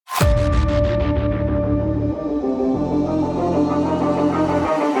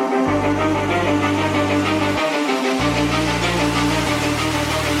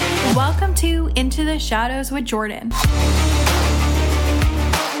the Shadows with Jordan.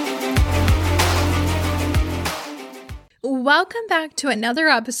 Welcome back to another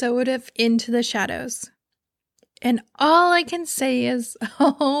episode of Into the Shadows. And all I can say is,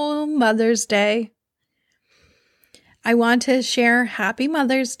 oh, Mother's Day. I want to share Happy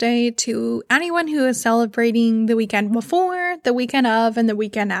Mother's Day to anyone who is celebrating the weekend before, the weekend of, and the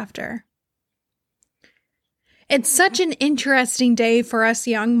weekend after. It's such an interesting day for us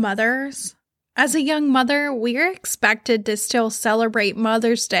young mothers. As a young mother, we're expected to still celebrate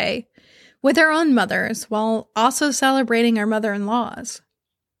Mother's Day with our own mothers while also celebrating our mother-in-laws.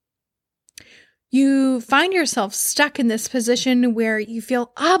 You find yourself stuck in this position where you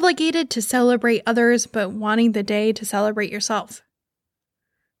feel obligated to celebrate others but wanting the day to celebrate yourself.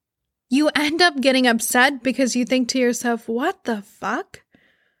 You end up getting upset because you think to yourself, what the fuck?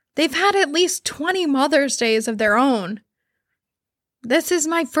 They've had at least 20 Mother's Days of their own. This is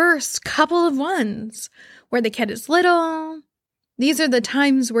my first couple of ones where the kid is little. These are the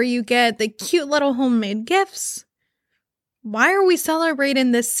times where you get the cute little homemade gifts. Why are we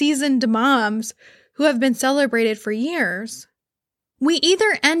celebrating the seasoned moms who have been celebrated for years? We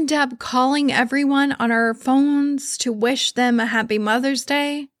either end up calling everyone on our phones to wish them a happy Mother's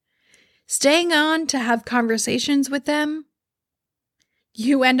Day, staying on to have conversations with them.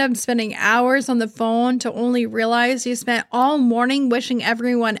 You end up spending hours on the phone to only realize you spent all morning wishing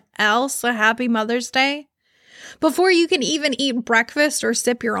everyone else a happy Mother's Day before you can even eat breakfast or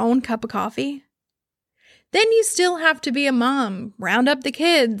sip your own cup of coffee. Then you still have to be a mom, round up the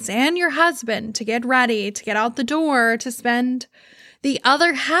kids and your husband to get ready, to get out the door, to spend the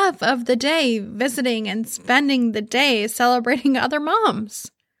other half of the day visiting and spending the day celebrating other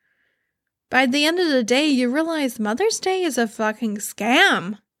moms. By the end of the day, you realize Mother's Day is a fucking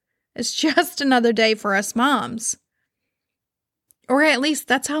scam. It's just another day for us moms. Or at least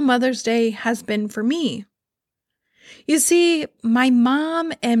that's how Mother's Day has been for me. You see, my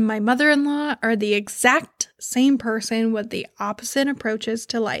mom and my mother-in-law are the exact same person with the opposite approaches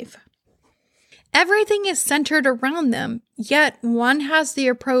to life. Everything is centered around them, yet one has the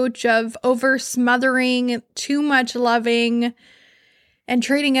approach of over-smothering, too much loving, and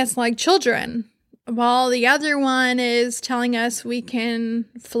treating us like children, while the other one is telling us we can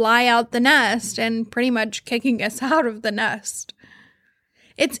fly out the nest and pretty much kicking us out of the nest.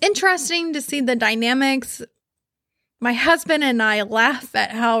 It's interesting to see the dynamics. My husband and I laugh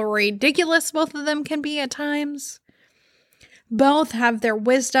at how ridiculous both of them can be at times. Both have their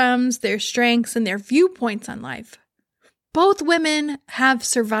wisdoms, their strengths, and their viewpoints on life. Both women have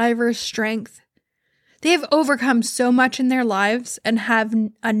survivor strength. They have overcome so much in their lives and have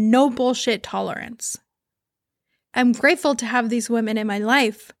a no bullshit tolerance. I'm grateful to have these women in my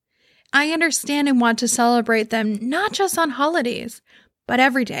life. I understand and want to celebrate them not just on holidays, but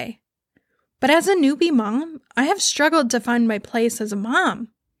every day. But as a newbie mom, I have struggled to find my place as a mom.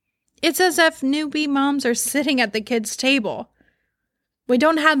 It's as if newbie moms are sitting at the kids' table. We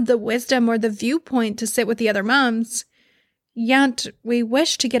don't have the wisdom or the viewpoint to sit with the other moms, yet we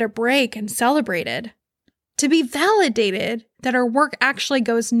wish to get a break and celebrated. To be validated that our work actually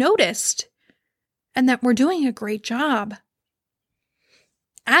goes noticed and that we're doing a great job.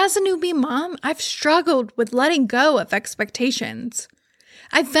 As a newbie mom, I've struggled with letting go of expectations.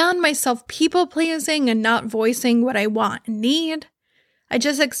 I found myself people-pleasing and not voicing what I want and need. I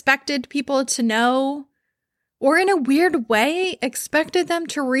just expected people to know, or in a weird way, expected them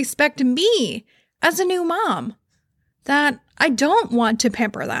to respect me as a new mom. That I don't want to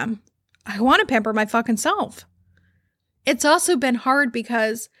pamper them. I want to pamper my fucking self. It's also been hard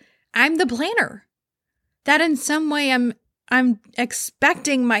because I'm the planner. That in some way I'm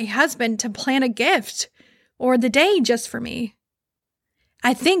expecting my husband to plan a gift or the day just for me.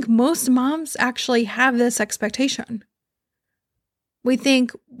 I think most moms actually have this expectation. We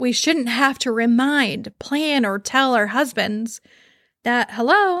think we shouldn't have to remind, plan, or tell our husbands that,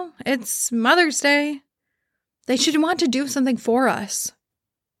 hello, it's Mother's Day. They should want to do something for us.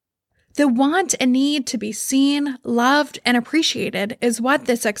 The want and need to be seen, loved, and appreciated is what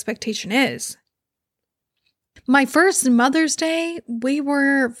this expectation is. My first Mother's Day, we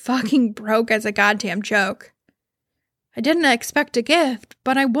were fucking broke as a goddamn joke. I didn't expect a gift,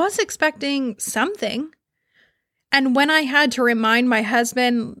 but I was expecting something. And when I had to remind my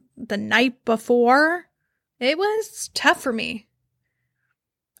husband the night before, it was tough for me.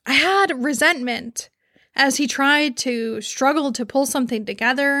 I had resentment as he tried to struggle to pull something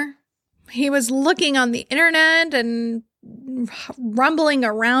together. He was looking on the internet and rumbling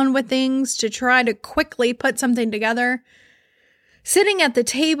around with things to try to quickly put something together. Sitting at the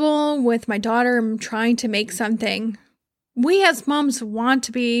table with my daughter and trying to make something. We as moms want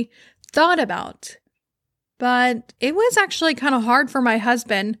to be thought about. but it was actually kind of hard for my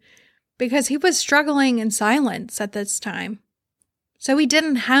husband because he was struggling in silence at this time. So he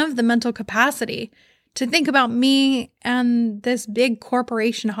didn't have the mental capacity to think about me and this big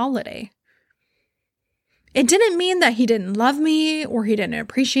corporation holiday. It didn't mean that he didn't love me or he didn't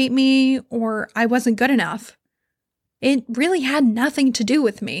appreciate me or I wasn't good enough. It really had nothing to do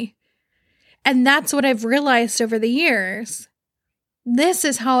with me. And that's what I've realized over the years. This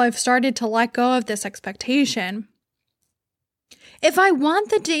is how I've started to let go of this expectation. If I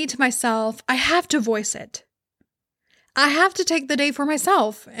want the day to myself, I have to voice it. I have to take the day for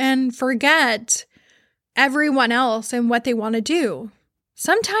myself and forget everyone else and what they want to do.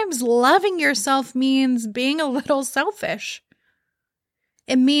 Sometimes loving yourself means being a little selfish.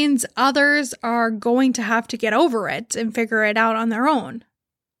 It means others are going to have to get over it and figure it out on their own.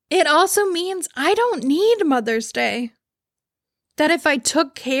 It also means I don't need Mother's Day. That if I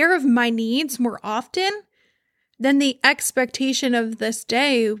took care of my needs more often, then the expectation of this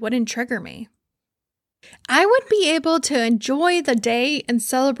day wouldn't trigger me. I would be able to enjoy the day and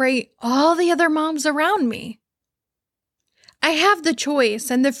celebrate all the other moms around me. I have the choice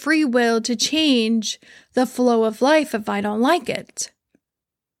and the free will to change the flow of life if I don't like it.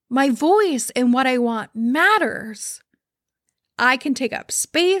 My voice and what I want matters. I can take up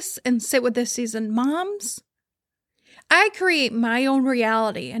space and sit with the seasoned moms. I create my own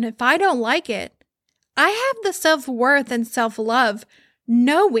reality, and if I don't like it, I have the self-worth and self-love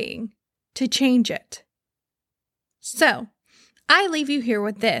knowing to change it. So, I leave you here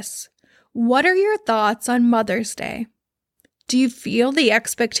with this. What are your thoughts on Mother's Day? Do you feel the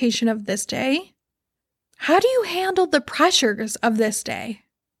expectation of this day? How do you handle the pressures of this day?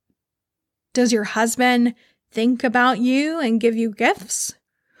 Does your husband think about you and give you gifts?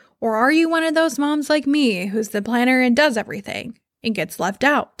 Or are you one of those moms like me who's the planner and does everything and gets left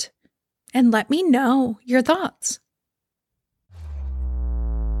out? And let me know your thoughts.